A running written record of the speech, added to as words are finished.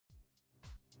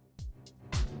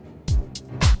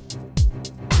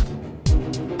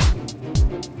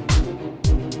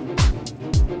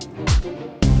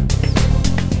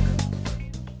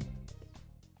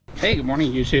Hey, good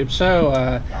morning YouTube.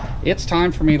 So it's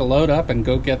time for me to load up and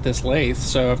go get this lathe.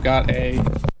 So I've got a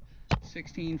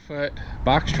 16-foot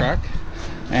box truck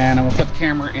and I'm gonna put the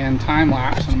camera in time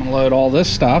lapse and I'm gonna load all this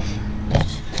stuff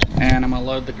and I'm gonna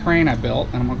load the crane I built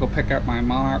and I'm gonna go pick up my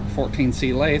Monarc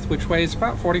 14C lathe, which weighs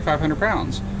about 4,500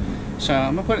 pounds. So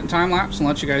I'm gonna put it in time lapse and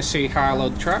let you guys see how I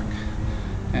load the truck.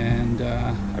 And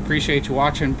I appreciate you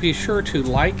watching. Be sure to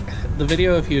like the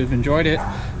video if you've enjoyed it,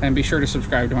 and be sure to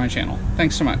subscribe to my channel.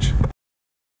 Thanks so much.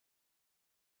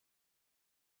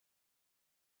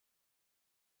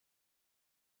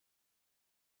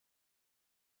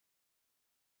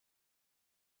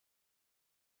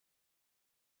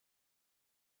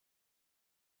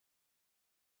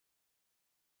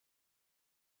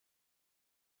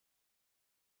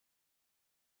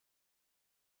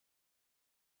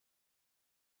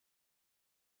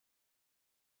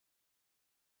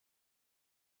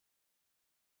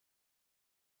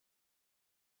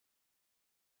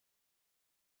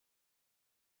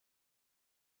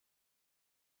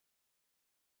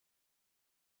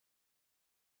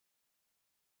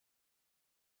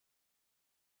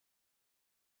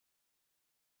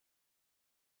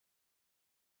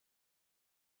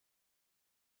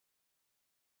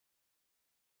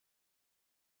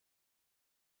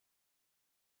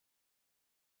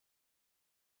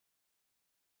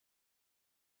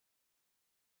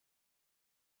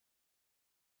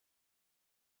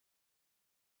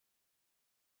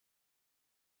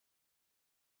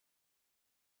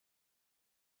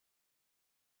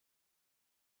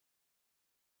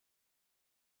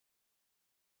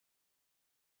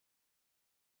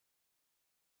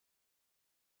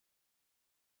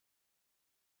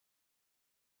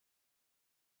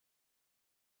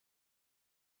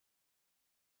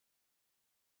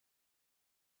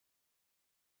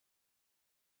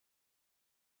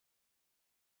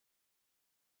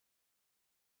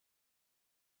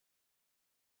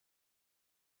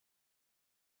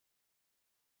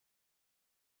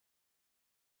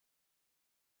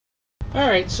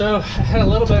 Alright, so I had a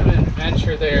little bit of an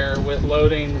adventure there with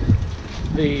loading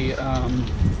the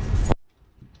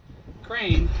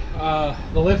crane. The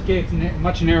lift gate's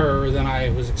much narrower than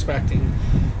I was expecting.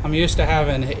 I'm used to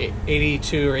having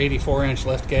 82 or 84 inch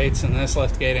lift gates, and this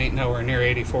lift gate ain't nowhere near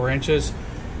 84 inches.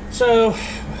 So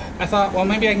I thought, well,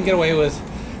 maybe I can get away with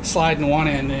sliding one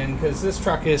end in, because this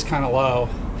truck is kind of low.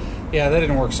 Yeah, that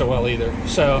didn't work so well either.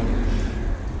 So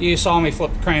you saw me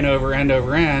flip the crane over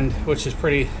end, which is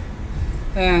pretty...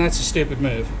 that's a stupid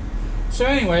move. So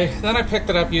anyway, then I picked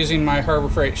it up using my Harbor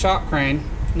Freight shop crane.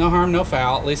 No harm, no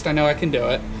foul. At least I know I can do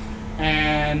it.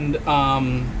 And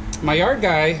my yard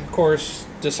guy, of course,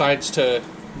 decides to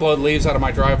blow the leaves out of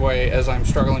my driveway as I'm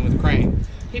struggling with the crane.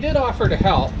 He did offer to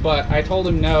help, but I told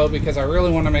him no, because I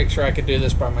really want to make sure I could do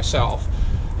this by myself.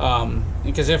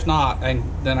 Because if not,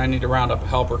 then I need to round up a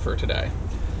helper for today.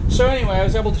 So anyway, I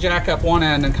was able to jack up one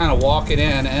end and kind of walk it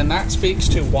in, and that speaks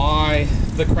to why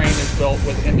the crane is built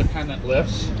with independent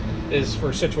lifts, is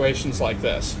for situations like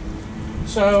this.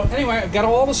 So anyway, I've got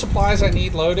all the supplies I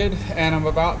need loaded, and I'm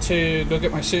about to go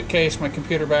get my suitcase, my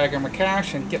computer bag, and my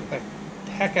cash, and get the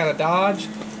heck out of Dodge.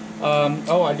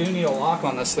 Oh, I do need a lock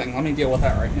on this thing. Let me deal with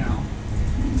that right now.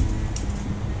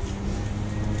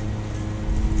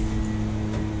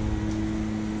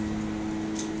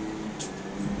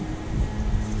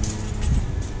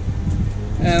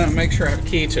 And I'll make sure I have a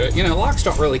key to it. You know, locks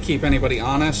don't really keep anybody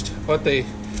honest, but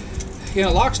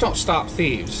locks don't stop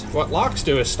thieves. What locks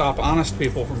do is stop honest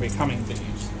people from becoming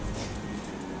thieves.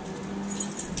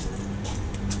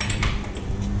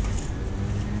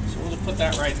 So we'll just put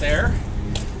that right there.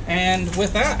 And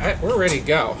with that, we're ready to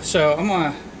go. So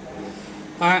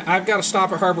I've got to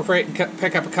stop at Harbor Freight and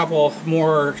pick up a couple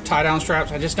more tie-down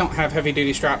straps. I just don't have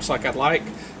heavy-duty straps like I'd like.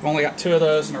 I've only got 2 of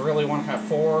those, and I really want to have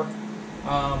 4.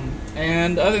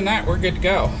 And other than that, we're good to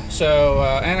go. So,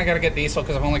 and I got to get diesel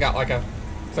because I've only got like a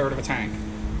third of a tank.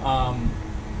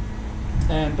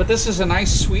 But this is a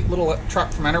nice, sweet little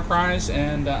truck from Enterprise,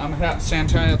 and I'm headed out to San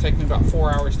Antonio. It'll take me about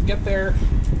 4 hours to get there,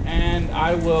 and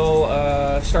I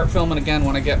will start filming again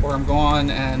when I get where I'm going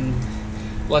and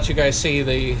let you guys see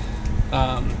the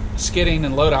skidding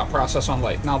and loadout process on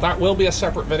Lathe. Now that will be a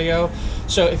separate video,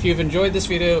 so if you've enjoyed this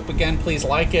video, again, please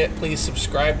like it, please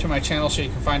subscribe to my channel so you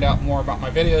can find out more about my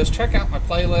videos, check out my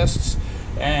playlists,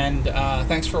 and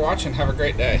thanks for watching. Have a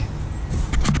great day.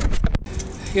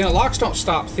 You know, locks don't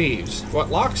stop thieves. What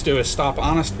locks do is stop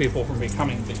honest people from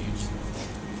becoming thieves.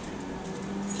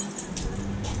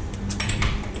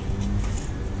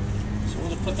 So we'll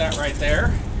just put that right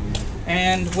there.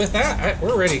 And with that,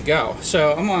 we're ready to go.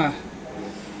 So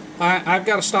I've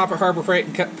got to stop at Harbor Freight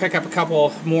and pick up a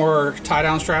couple more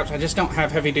tie-down straps. I just don't have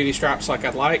heavy-duty straps like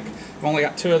I'd like. I've only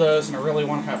got 2 of those, and I really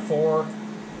want to have 4.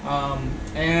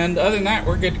 And other than that,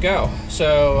 we're good to go.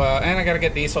 So, and I got to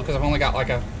get diesel because I've only got like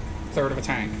a third of a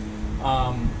tank.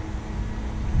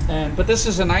 But this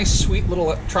is a nice, sweet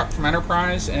little truck from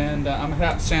Enterprise, and I'm headed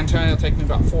out to San Antonio. It'll take me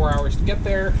about 4 hours to get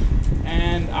there,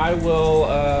 and I will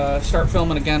start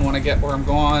filming again when I get where I'm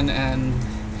going and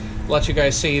let you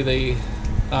guys see the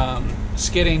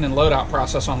skidding and loadout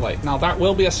process on Lathe. Now that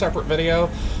will be a separate video,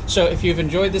 so if you've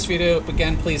enjoyed this video,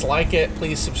 again, please like it,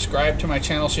 please subscribe to my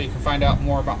channel so you can find out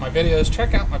more about my videos,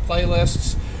 check out my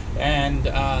playlists, and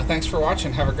thanks for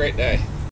watching. Have a great day.